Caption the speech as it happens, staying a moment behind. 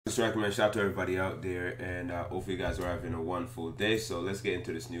Just recommend shout out to everybody out there, and hopefully you guys are having a wonderful day. So let's get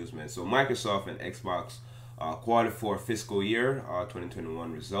into this news, man. So Microsoft and Xbox Q4 fiscal year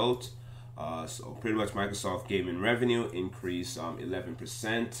 2021 results. So pretty much Microsoft gaming revenue increased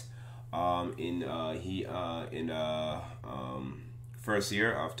 11% in first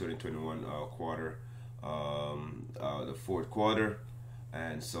year of 2021 quarter, the fourth quarter.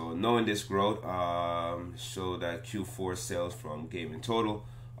 And so knowing this growth, show that Q4 sales from gaming total.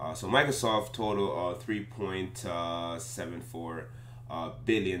 So Microsoft total $3.74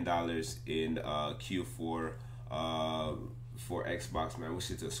 billion in Q4 for Xbox, man, which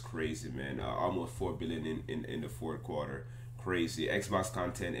is just crazy, man. Almost 4 billion in the fourth quarter. Crazy. Xbox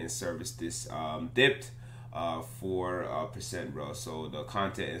content and service this dipped 4%, bro. So the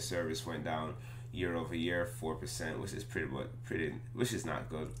content and service went down year over year 4%, which is which is not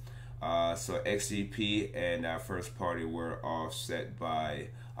good. So XGP and first party were offset by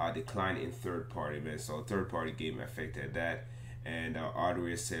a decline in third party, man. So third party game affected that, and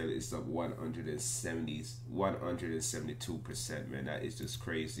hardware sale is up 172%, man. That is just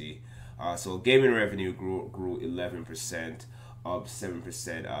crazy. So gaming revenue grew 11%, up 7%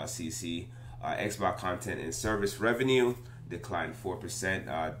 CC. Xbox content and service revenue declined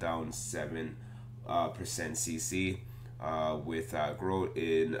 4%, down 7% CC. With growth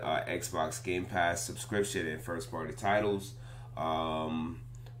in Xbox Game Pass subscription and first-party titles,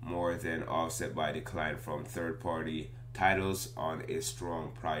 more than offset by decline from third-party titles on a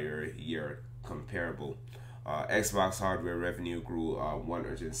strong prior year comparable. Xbox hardware revenue grew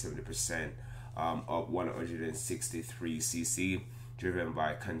 170%, up 163 CC, driven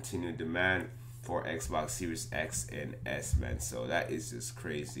by continued demand for Xbox Series X and S, man. So that is just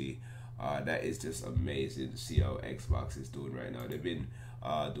crazy. That is just amazing to see how Xbox is doing right now. They've been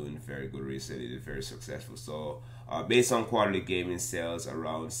doing very good recently. They're very successful. So based on quarterly gaming sales,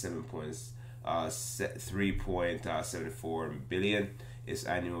 around 3.74 billion. Its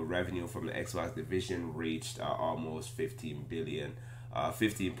annual revenue from the Xbox division reached almost 15 billion,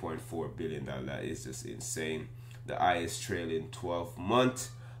 15.4 billion. That is just insane. The highest trailing 12-month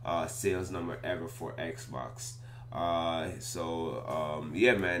sales number ever for Xbox. Yeah,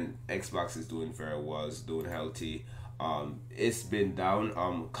 man, Xbox is doing very well. It's doing healthy. It's been down.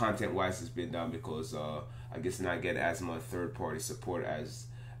 Content wise, it's been down because I guess not getting as much third party support as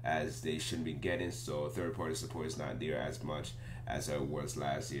they should be getting. So third party support is not there as much as it was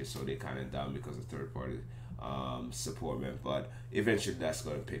last year. So they kind of down because of third party support, man. But eventually that's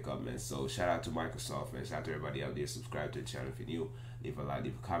gonna pick up, man. So shout out to Microsoft, man. Shout out to everybody out there. Subscribe to the channel if you're new. Leave a like,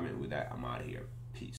 leave a comment. With that, I'm out of here.